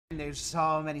there's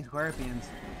so many scorpions.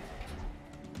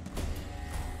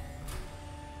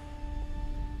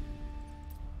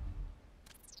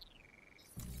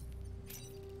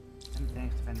 And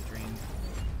thanks, Defend the Dream.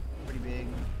 Pretty big.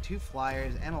 2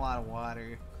 flyers and a lot of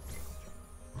water.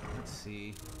 Let's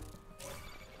see.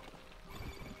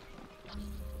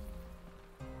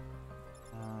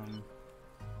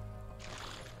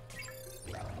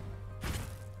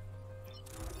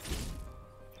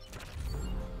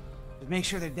 Just make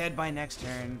sure they're dead by next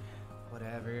turn.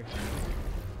 Whatever.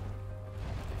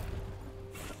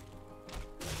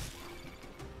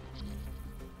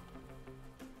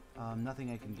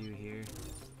 Nothing I can do here.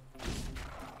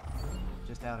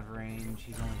 Just out of range.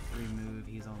 He's only 3 move.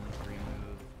 He's only 3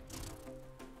 move.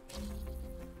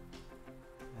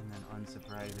 And then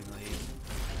unsurprisingly,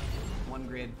 1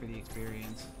 grid for the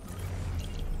experience.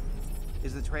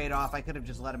 Is the trade-off. I could have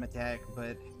just let him attack,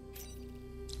 but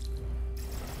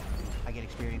I get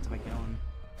experience if I kill him.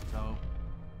 So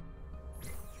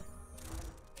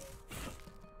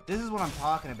this is what I'm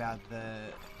talking about.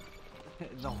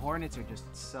 The Hornets are just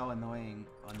so annoying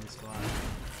on this squad.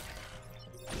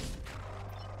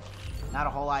 Not a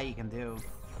whole lot you can do.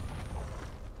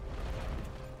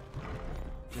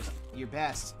 Just your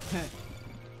best.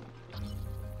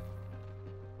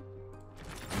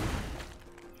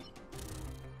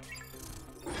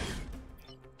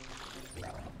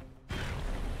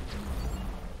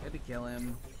 Had to kill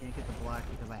him. Can't get the block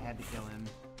because I had to kill him.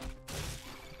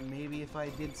 Maybe if I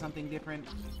did something different,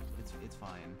 it's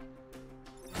fine.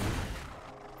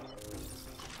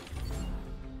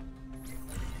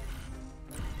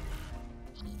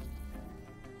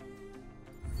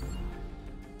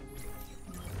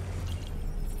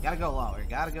 Gotta go lower,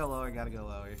 gotta go lower, gotta go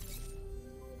lower.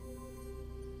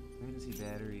 Emergency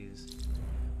batteries.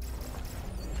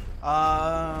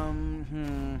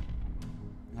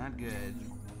 Not good.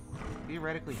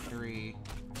 Theoretically 3.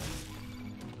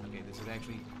 Okay, this is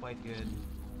actually quite good.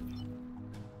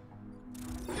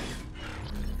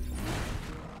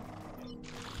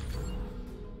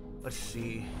 Let's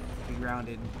see. Be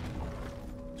grounded.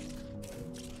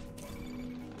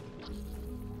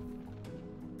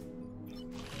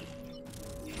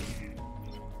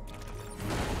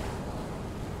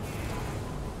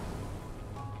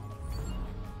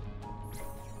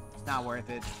 Not worth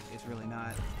it. It's really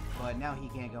not. But now he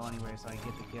can't go anywhere, so I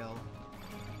get the kill.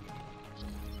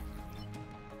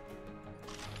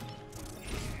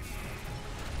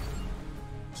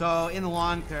 So in the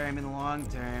long term,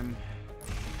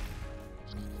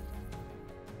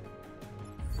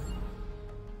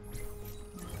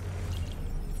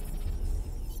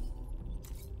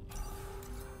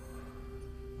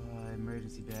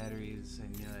 emergency batteries. I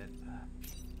knew it.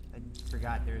 I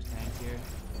forgot there's tanks here.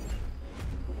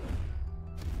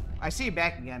 I see you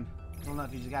back again. I don't know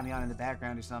if you just got me on in the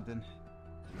background or something.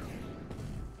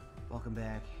 Welcome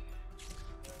back.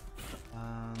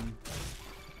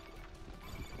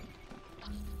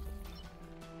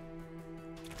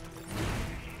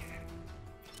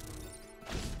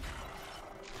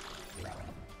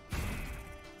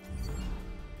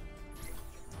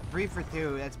 Three for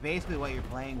 2, that's basically what you're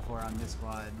playing for on this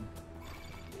squad.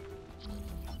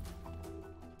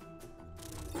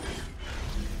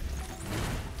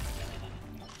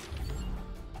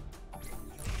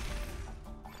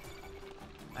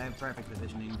 I have perfect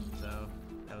positioning, so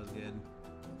that was good.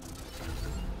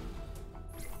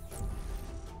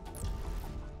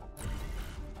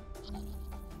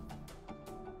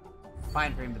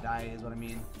 Fine for him to die is what I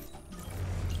mean.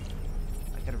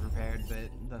 I could have prepared, but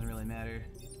it doesn't really matter.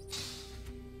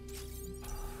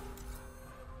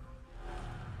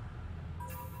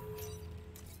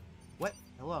 What?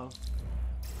 Hello?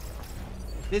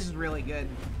 This is really good.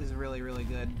 This is really, really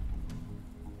good.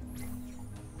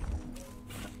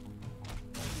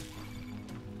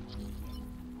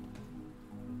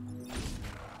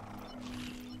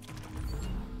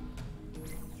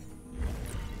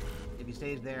 If he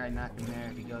stays there, I knock him there.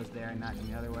 If he goes there, I knock him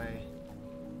the other way.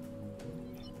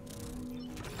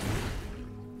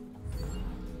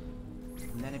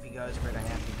 And then if he goes for it, I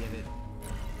have to give it.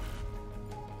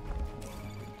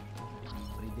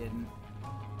 But he didn't.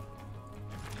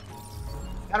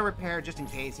 Gotta repair just in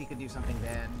case he could do something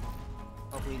bad.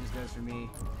 Hopefully he just goes for me.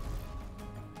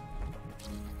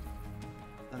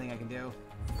 Nothing I can do.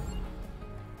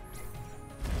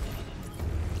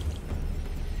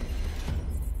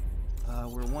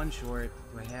 We're 1 short.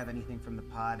 Do I have anything from the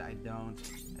pod? I don't.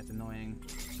 That's annoying.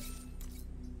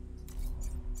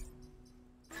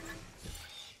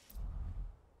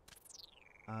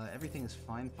 Everything is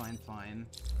fine, fine, fine.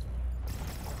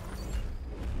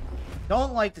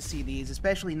 Don't like to see these,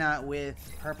 especially not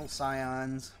with purple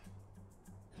scions.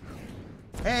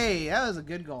 Hey, that was a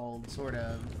good gold, sort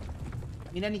of.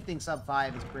 I mean, anything sub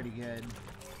 5 is pretty good.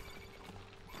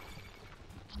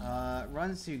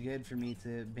 Run's too good for me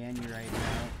to ban you right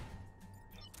now.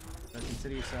 So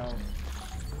consider yourself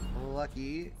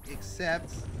lucky,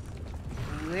 except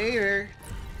later.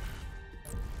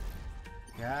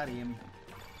 Got him.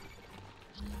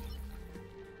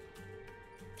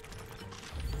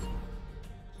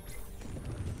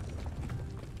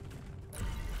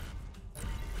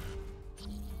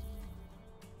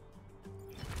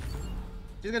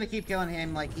 Just gonna keep killing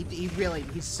him, like,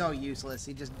 he's so useless.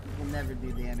 He just will never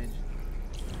do damage.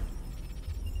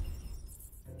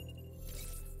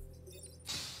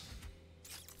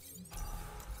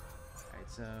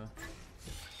 Alright, so...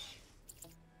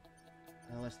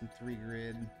 less than 3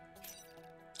 grid.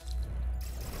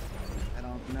 I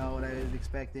don't know what I was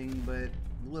expecting, but a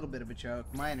little bit of a choke.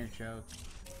 Minor choke.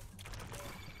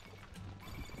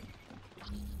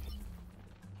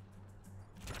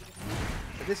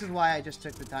 But this is why I just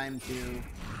took the time to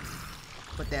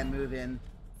put that move in.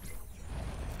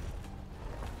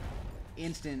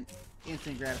 Instant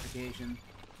gratification.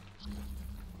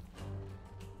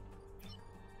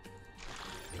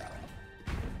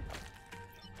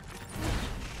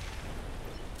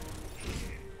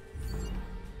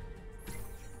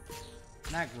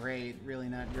 Not great, really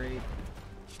not great.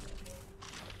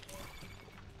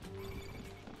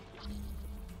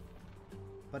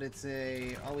 But it's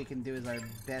all we can do is our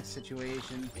best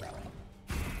situation. A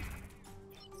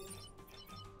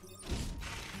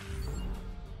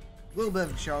little bit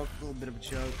of a choke, a little bit of a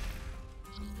choke.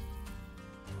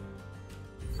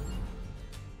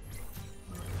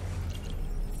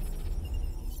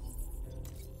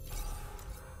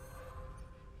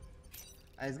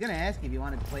 I was gonna ask if you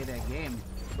wanted to play that game,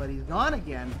 but he's gone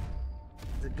again.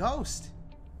 He's a ghost.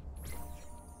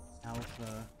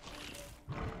 Alpha.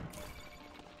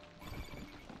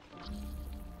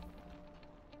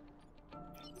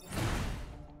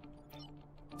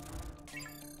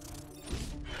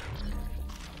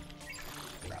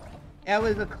 That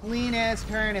was a clean-ass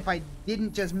turn if I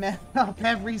didn't just mess up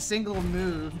every single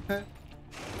move.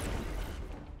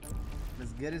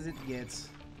 As good as it gets.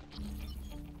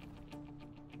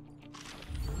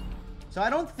 So I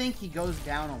don't think he goes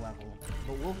down a level,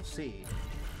 but we'll see.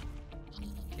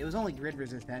 It was only grid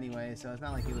resist anyway, so it's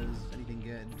not like it was anything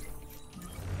good.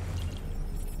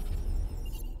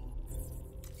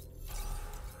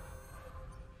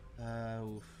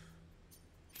 Oof.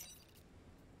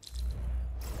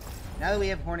 Now that we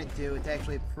have Hornet 2, it's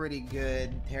actually a pretty good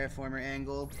Terraformer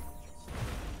angle.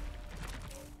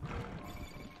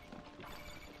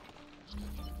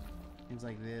 Things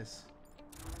like this.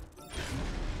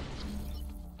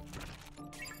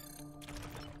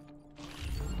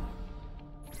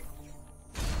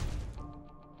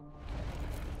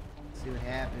 See what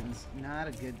happens. Not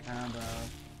a good combo.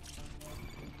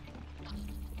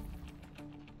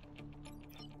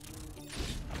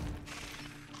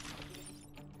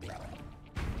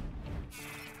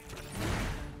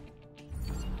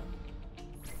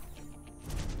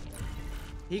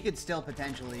 He could still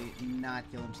potentially not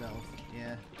kill himself.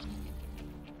 Yeah.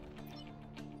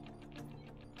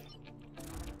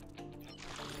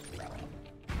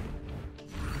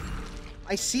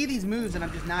 I see these moves and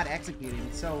I'm just not executing.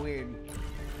 It's so weird.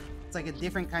 It's like a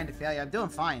different kind of failure. I'm doing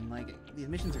fine. Like, these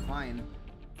missions are fine.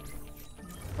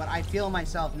 But I feel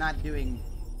myself not doing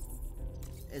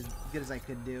as good as I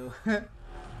could do. At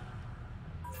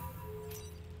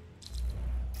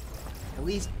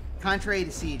least, contrary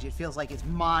to Siege, it feels like it's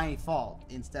my fault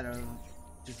instead of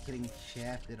just getting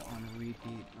shafted on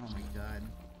repeat. Oh my god.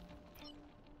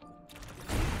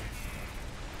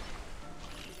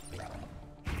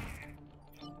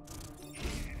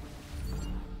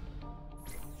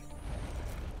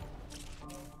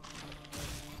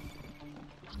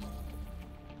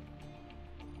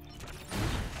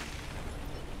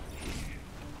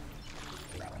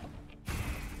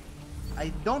 I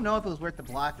don't know if it was worth the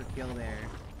block or kill there,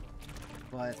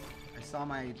 but I saw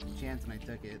my chance and I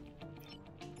took it.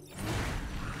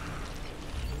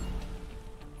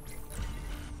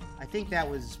 I think that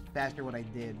was faster what I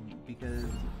did because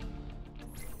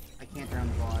I can't turn on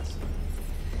the boss.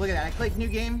 Look at that, I click new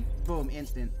game, boom,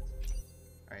 instant.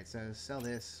 Alright, so sell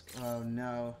this. Oh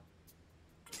no.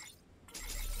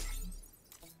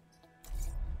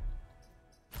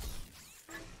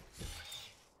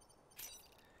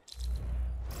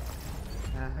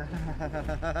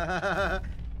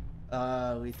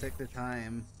 We took the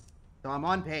time. So I'm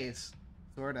on pace.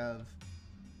 Sort of.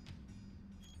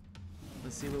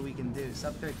 Let's see what we can do.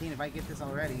 Sub 13, if I get this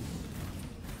already.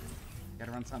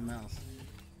 Gotta run something else.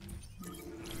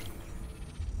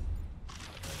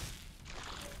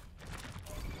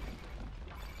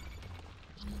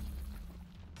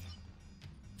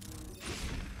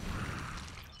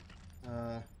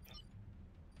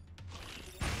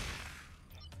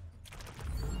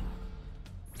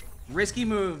 Risky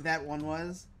move, that one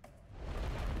was.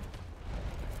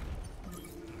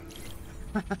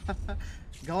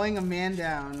 Going a man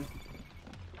down.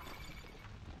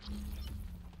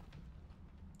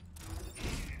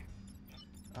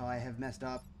 Oh, I have messed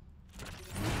up.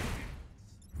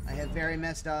 I have very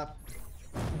messed up.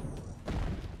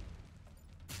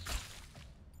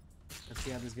 Let's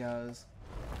see how this goes.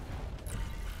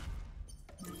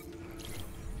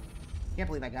 Can't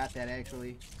believe I got that,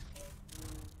 actually.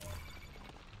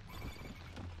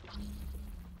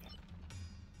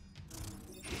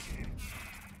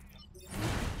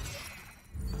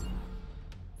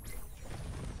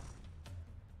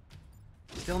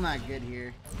 Still not good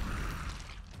here.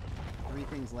 3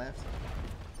 things left.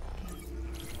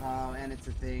 Oh, and it's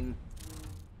a thing.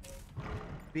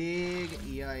 Big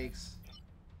yikes.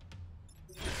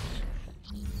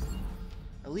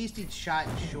 At least he shot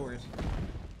short.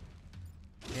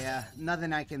 Yeah,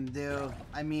 nothing I can do.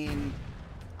 I mean,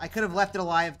 I could have left it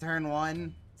alive turn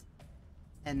 1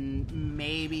 and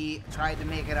maybe tried to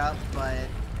make it up, but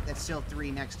that's still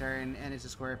 3 next turn, and it's a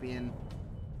Scorpion.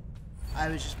 I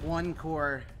was just one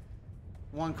core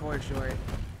short,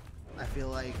 I feel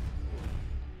like.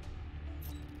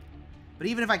 But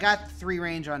even if I got 3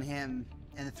 range on him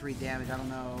and the 3 damage, I don't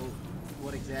know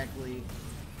what exactly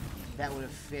that would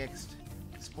have fixed.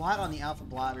 Splot on the Alpha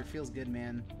Blobber feels good,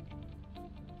 man.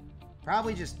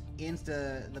 Probably just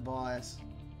insta the boss.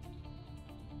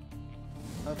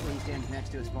 Hopefully he stands next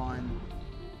to a spawn.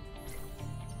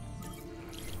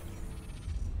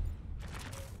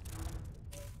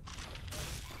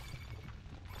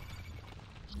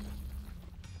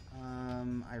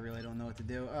 I really don't know what to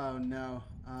do. Oh no.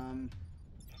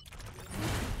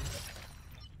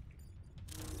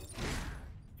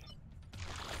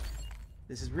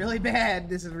 This is really bad.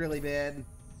 This is really bad.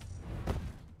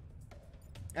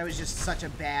 That was just such a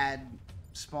bad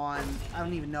spawn. I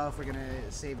don't even know if we're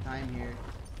gonna save time here.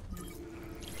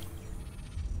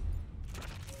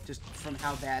 Just from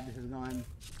how bad this has gone.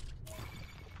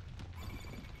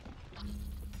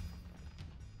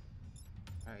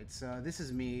 Alright, so this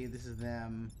is me, this is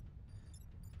them.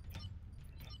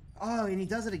 Oh, and he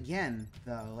does it again,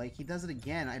 though. Like, he does it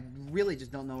again. I really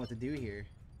just don't know what to do here.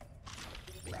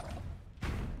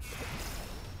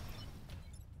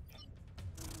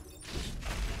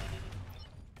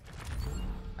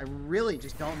 I really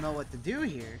just don't know what to do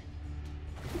here.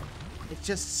 It's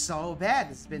just so bad.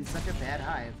 It's been such a bad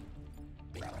hive.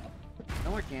 No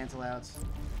more cancel outs.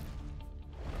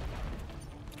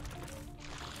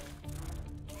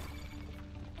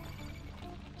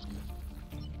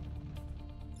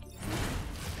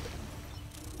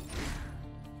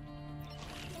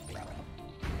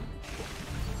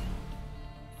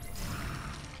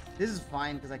 This is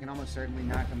fine because I can almost certainly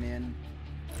knock him in.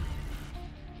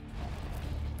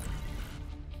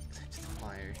 Just a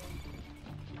flyer.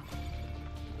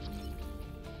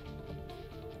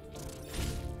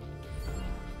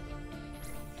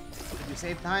 Did you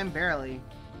save time? Barely.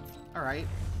 Alright.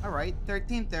 Alright.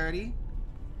 1330.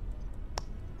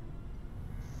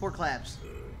 4 claps.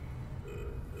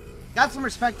 Got some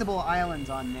respectable islands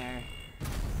on there.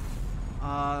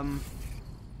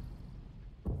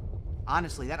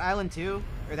 Honestly, that island 2,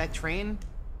 or that train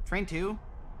 2,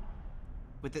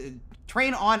 with the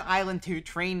train on island 2,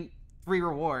 train 3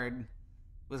 reward,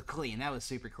 was clean. That was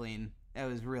super clean. That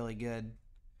was really good.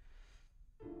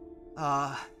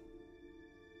 Yeah,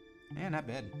 not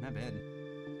bad, not bad.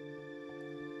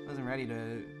 Wasn't ready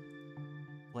to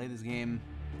play this game,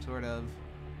 sort of.